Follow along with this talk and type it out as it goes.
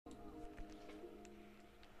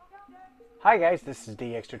Hi guys, this is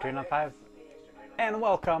DX2395 and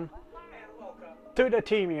welcome to the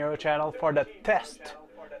Team Hero channel for the test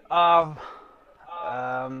of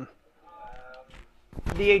the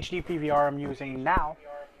HD PVR I'm using now.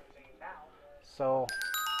 So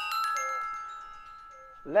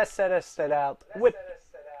let's test it out with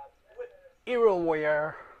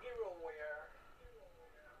warior.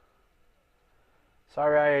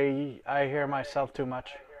 Sorry, I hear myself too much.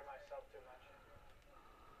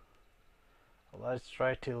 Let's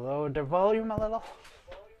try to lower the volume a little.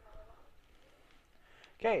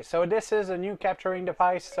 Okay, so this is a new capturing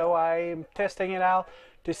device, so I'm testing it out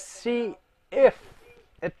to see if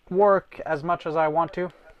it works as much as I want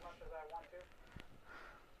to.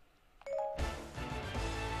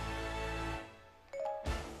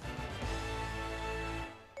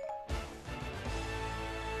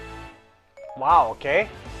 Wow, okay.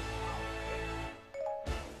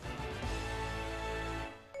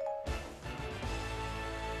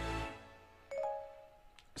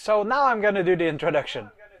 So now I'm gonna do the introduction.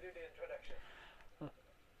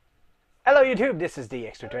 Hello YouTube, this is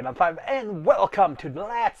DX2395 and welcome to the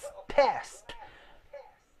Let's Test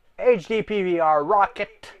HD PVR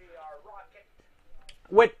Rocket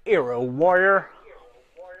with warior.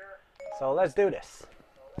 So let's do this.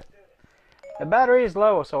 The battery is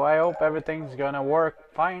low, so I hope everything's gonna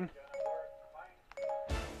work fine.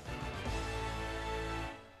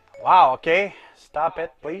 Wow, okay. Stop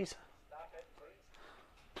it, please.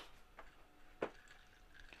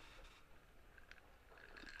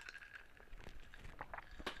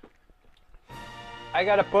 I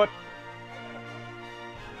gotta put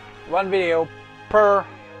one video per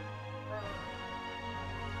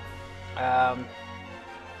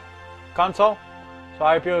console, so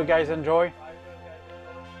I hope you guys enjoy.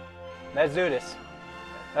 Let's do this.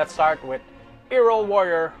 Let's start with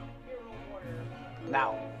warior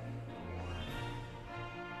now.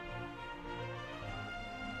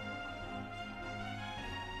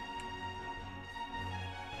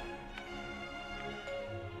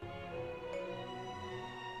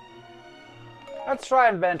 Let's try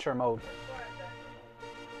adventure mode.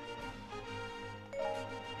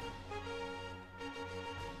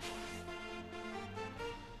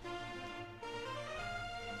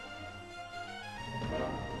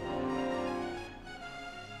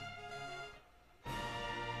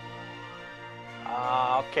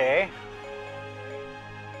 Okay.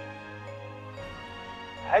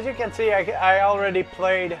 As you can see, I already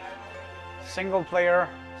played single player,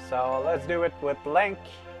 so let's do it with Link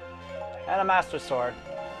and a Master Sword.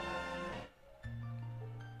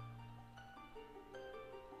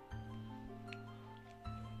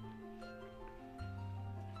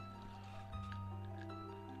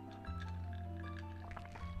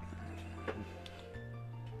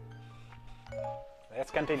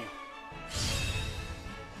 Let's continue.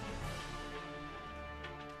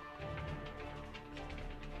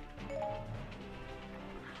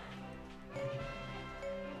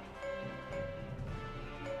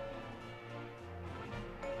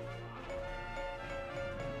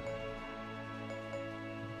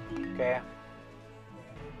 Okay.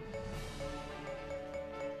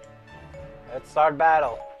 Let's start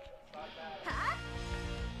battle.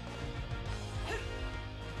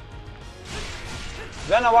 It's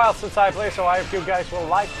been a while since I played, so I hope you guys will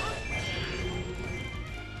like it.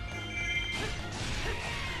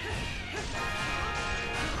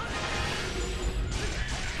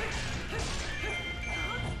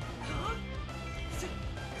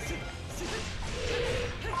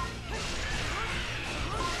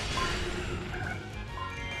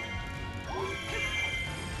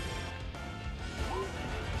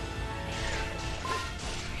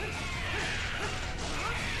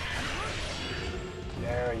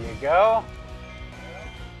 There you go.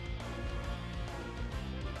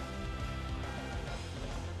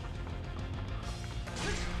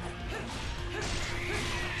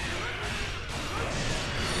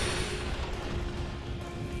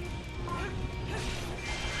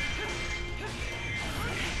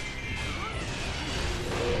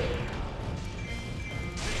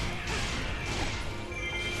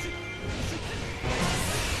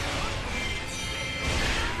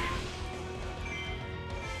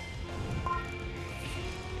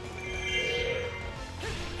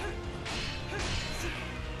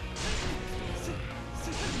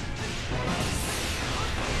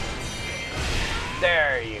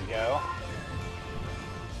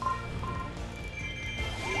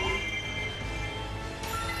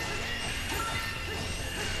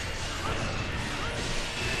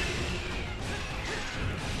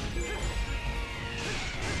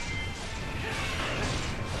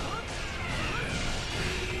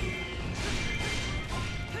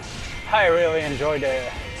 I really enjoyed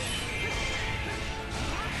it.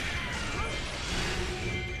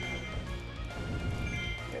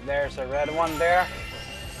 Okay, there's a red one there.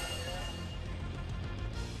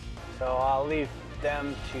 So I'll leave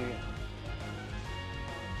them to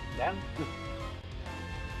them.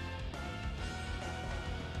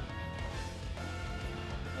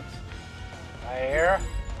 Right here.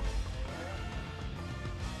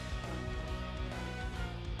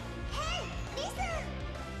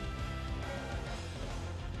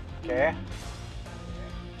 Okay.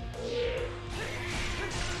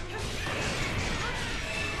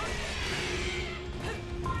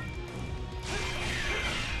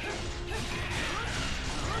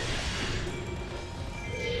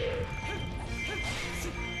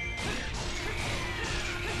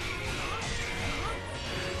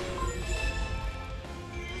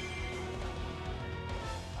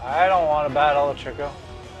 I don't want to battle Chico.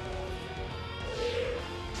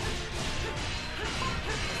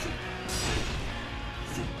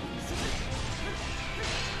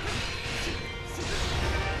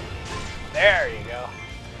 There you go.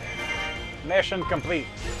 Mission complete.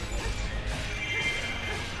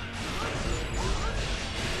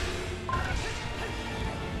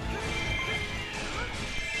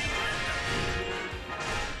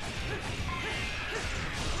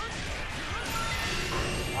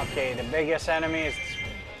 Okay, the biggest enemy is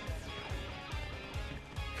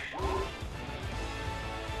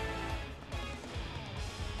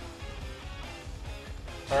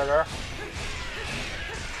Burger.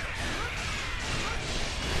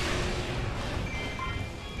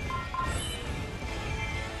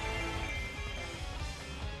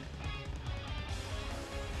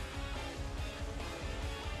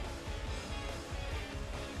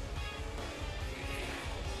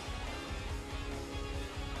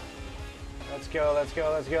 Let's go, let's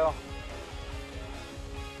go, let's go.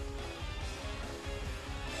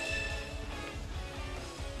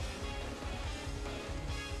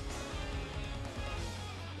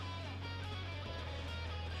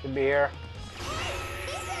 Should be here.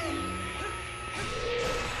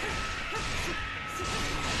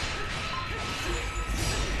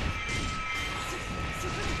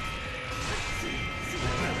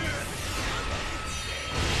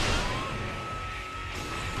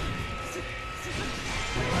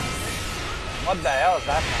 What the hell is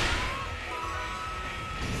that now?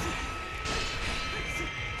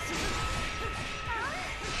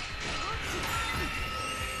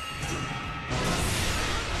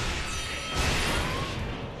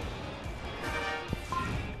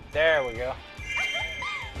 There we go.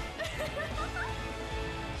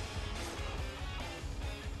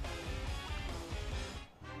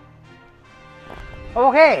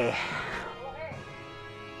 Okay.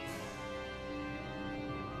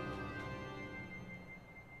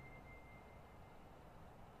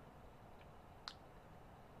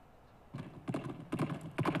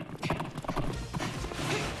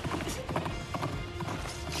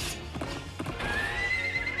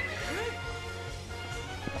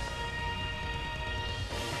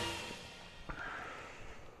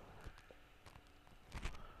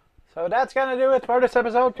 So that's gonna do it for this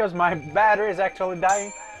episode because my battery is actually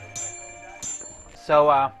dying. So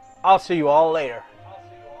I'll see you all later.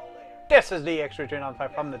 This is the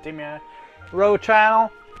X395 from the Team Row channel,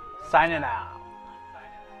 signing out.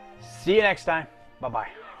 See you next time. Bye bye.